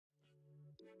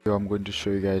I'm going to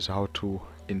show you guys how to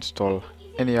install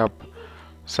any app,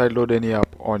 sideload any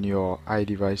app on your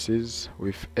iDevices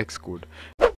with Xcode.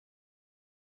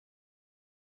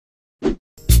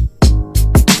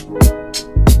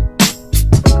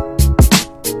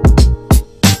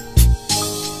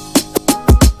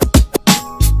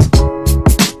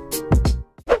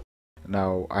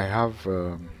 Now I have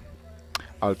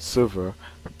AltServer,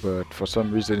 but for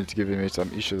some reason it's giving me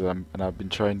some issues, and I've been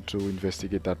trying to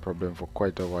investigate that problem for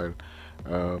quite a while,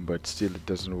 but still it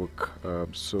doesn't work.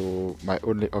 So my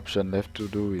only option left to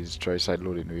do is try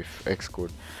sideloading with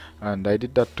Xcode, and I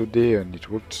did that today and it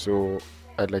worked, so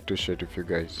I'd like to share it with you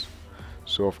guys.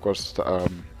 So of course,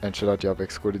 ensure that you have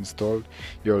Xcode installed.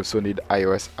 You also need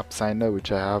iOS App Signer,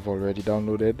 which I have already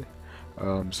downloaded.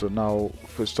 So now,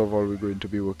 first of all, we're going to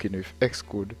be working with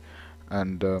Xcode,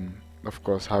 and of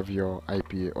course have your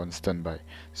IPA on standby.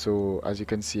 So as you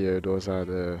can see here, those are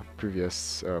the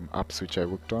previous apps which I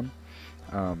worked on.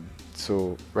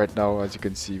 So right now, as you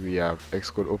can see, we have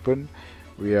Xcode open.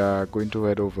 We are going to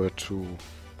head over to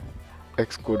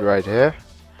Xcode right here,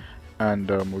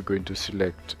 and we're going to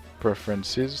select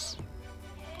preferences.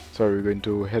 Sorry, we're going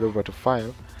to head over to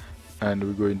file, and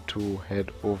we're going to head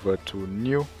over to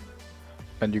new,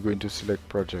 and you're going to select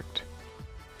project.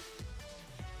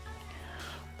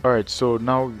 Alright, so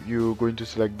now you're going to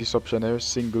select this option here,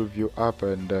 single view app,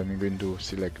 and you're going to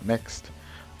select next.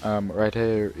 Right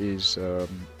here is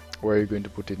where you're going to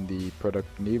put in the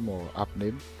product name or app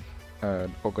name,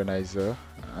 organizer,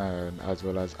 and as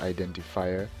well as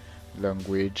identifier,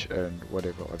 language, and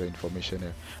whatever other information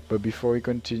here. But before we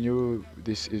continue,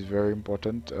 this is very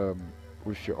important.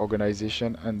 With your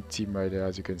organization and team right there,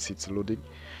 as you can see it's loading,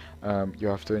 you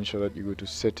have to ensure that you go to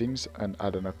settings and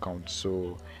add an account.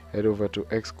 So head over to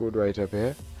Xcode right up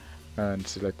here and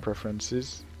select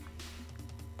preferences.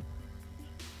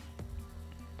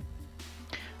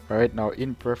 Alright, now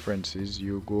in preferences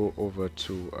you go over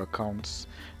to accounts,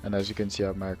 and as you can see I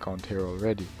have my account here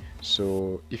already.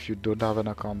 So if you don't have an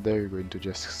account there, you're going to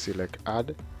just select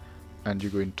add, and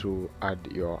you're going to add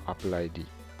your Apple ID,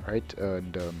 right?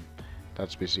 And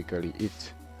that's basically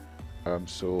it.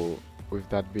 So with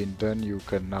that being done, you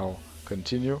can now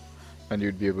continue, and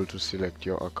you'd be able to select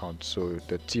your account. So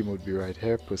the team would be right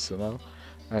here, personal,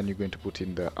 and you're going to put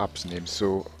in the app's name.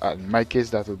 So in my case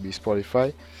that will be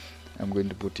Spotify. I'm going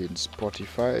to put in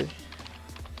Spotify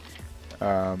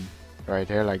right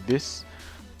here like this,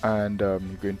 and you're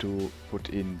going to put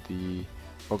in the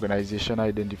organization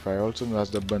identifier, also known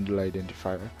as the bundle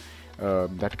identifier.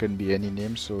 That can be any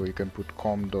name, so you can put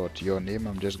com.yourname.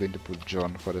 I'm just going to put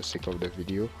John for the sake of the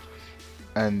video,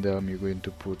 and you're going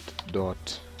to put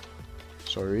dot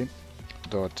Spotify,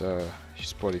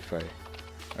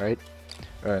 right?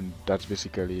 And that's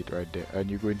basically it right there. And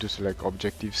you're going to select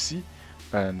Objective C,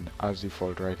 and as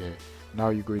default right here. Now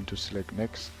you're going to select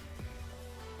next,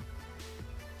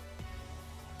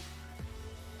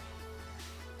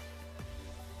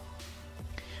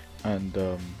 and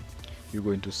you're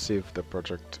going to save the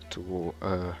project to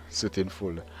a certain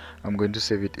folder. I'm going to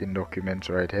save it in documents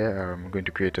right here. I'm going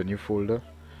to create a new folder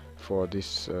for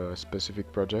this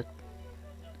specific project.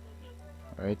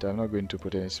 Right, I'm not going to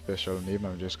put any special name,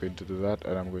 I'm just going to do that,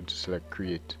 and I'm going to select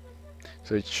create.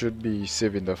 So it should be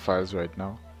saving the files right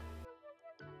now.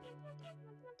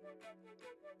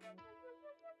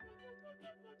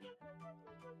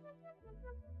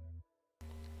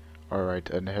 Alright,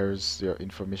 and here's your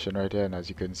information right here, and as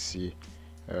you can see,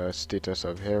 status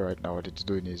of here right now, what it's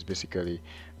doing is basically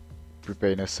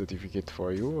preparing a certificate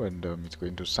for you, and it's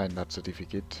going to sign that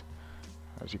certificate.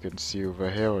 As you can see over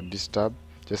here on this tab,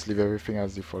 just leave everything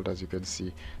as default. As you can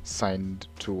see, signed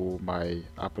to my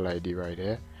Apple ID right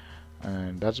here,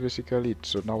 and that's basically it.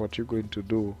 So now what you're going to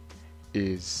do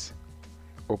is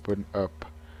open up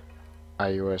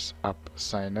iOS App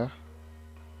Signer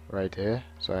right here.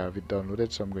 So I have it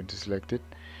downloaded, so I'm going to select it,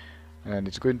 and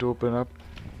it's going to open up.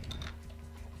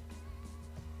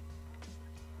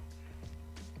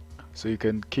 So you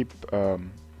can keep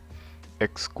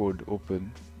Xcode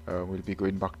open. We'll be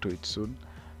going back to it soon.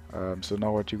 So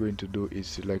now what you're going to do is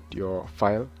select your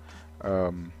file.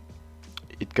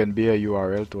 It can be a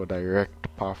URL to a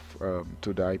direct path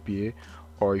to the IPA,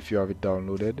 or if you have it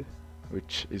downloaded,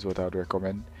 which is what I'd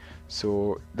recommend.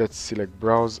 So let's select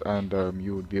browse, and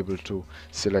you would be able to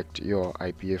select your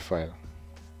IPA file.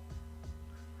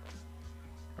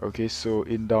 Okay, so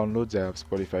in downloads I have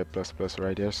Spotify ++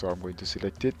 right here, so I'm going to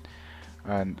select it,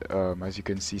 and as you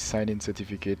can see, sign in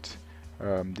certificate.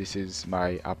 This is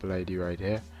my Apple ID right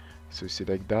here, so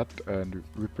select that, and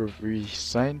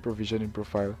sign provisioning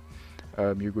profile.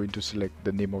 You're going to select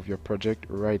the name of your project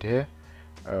right here,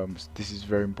 This is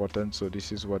very important. So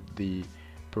this is what the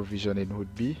provisioning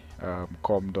would be,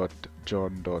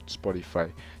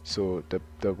 com.john.spotify. So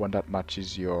the one that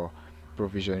matches your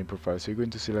provisioning profile. So you're going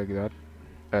to select that,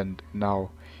 and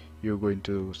now you're going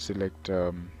to select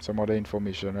some other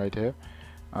information right here.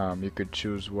 You could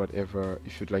choose whatever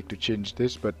if you'd like to change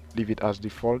this, but leave it as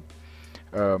default.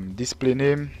 Display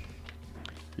name,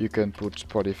 you can put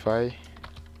Spotify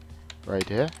right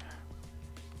here.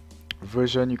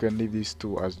 Version, you can leave these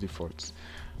two as defaults,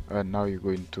 and now you're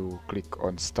going to click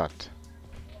on start.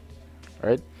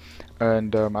 Right,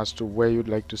 and as to where you'd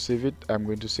like to save it, I'm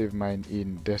going to save mine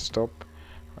in desktop.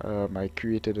 I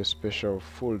created a special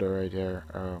folder right here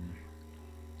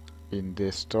in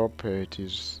desktop. Here it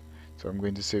is. So I'm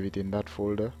going to save it in that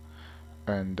folder,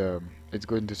 and it's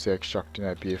going to say extracting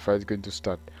IPA file. It's going to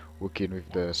start working with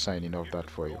the signing of that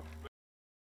for you.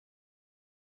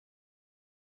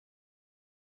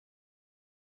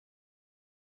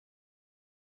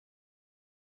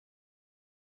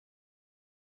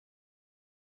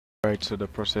 Right, so the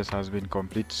process has been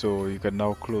complete, so you can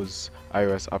now close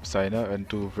iOS App Signer, and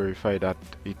to verify that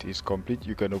it is complete,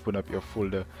 you can open up your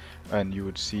folder and you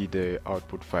would see the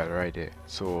output file right there.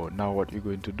 So now what you're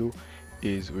going to do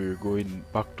is we're going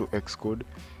back to Xcode,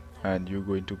 and you're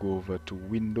going to go over to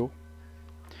Window,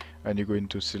 and you're going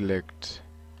to select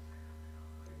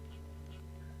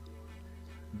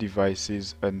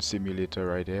Devices and Simulator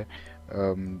right here.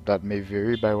 That may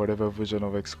vary by whatever version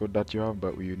of Xcode that you have,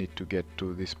 but you need to get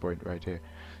to this point right here.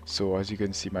 So as you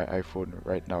can see, my iPhone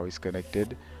right now is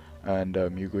connected, and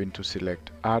you're going to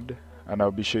select Add, and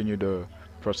I'll be showing you the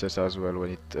process as well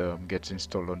when it gets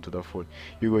installed onto the phone.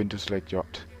 You're going to select your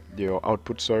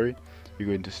output, sorry. You're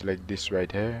going to select this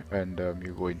right here, and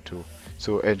you're going to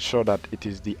ensure that it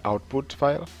is the output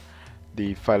file,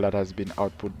 the file that has been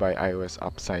output by iOS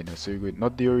App Signer. So you're going,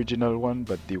 not the original one,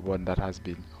 but the one that has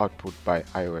been output by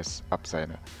iOS App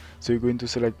Signer. So you're going to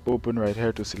select open right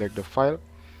here to select the file,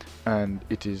 and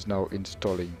it is now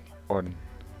installing on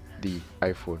the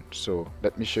iPhone. So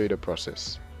let me show you the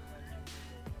process.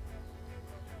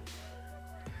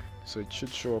 So it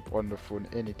should show up on the phone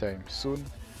anytime soon.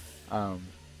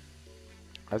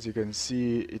 As you can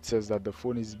see, it says that the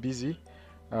phone is busy.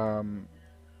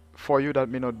 For you that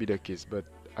may not be the case, but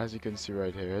as you can see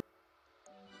right here, it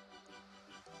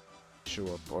show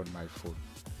up on my phone.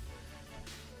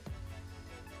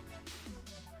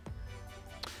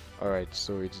 Alright,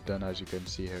 so it's done. As you can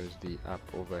see, here's the app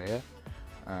over here,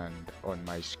 and on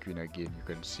my screen again you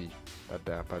can see that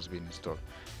the app has been installed.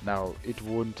 Now it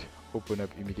won't open up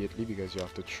immediately because you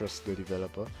have to trust the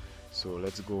developer. So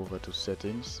let's go over to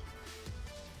settings,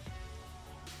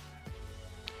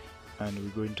 and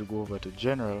we're going to go over to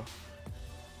general,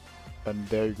 and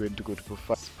there you're going to go to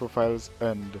profiles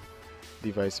and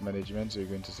device management. So you're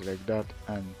going to select that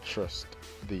and trust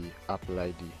the Apple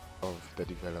ID of the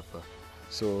developer.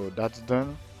 So that's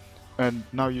done, and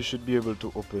now you should be able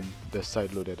to open the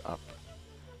Sideload app.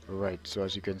 Right, so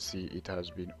as you can see, it has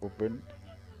been opened,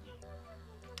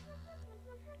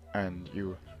 and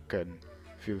you can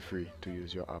feel free to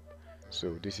use your app.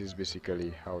 So this is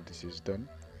basically how this is done.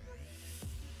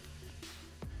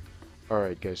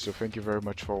 Alright guys, so thank you very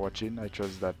much for watching. I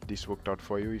trust that this worked out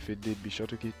for you. If it did, be sure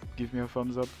to give me a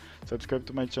thumbs up, subscribe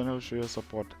to my channel, show your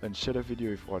support, and share the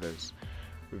video with others.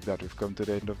 With that, we've come to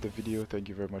the end of the video. Thank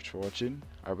you very much for watching.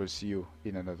 I will see you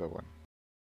in another one.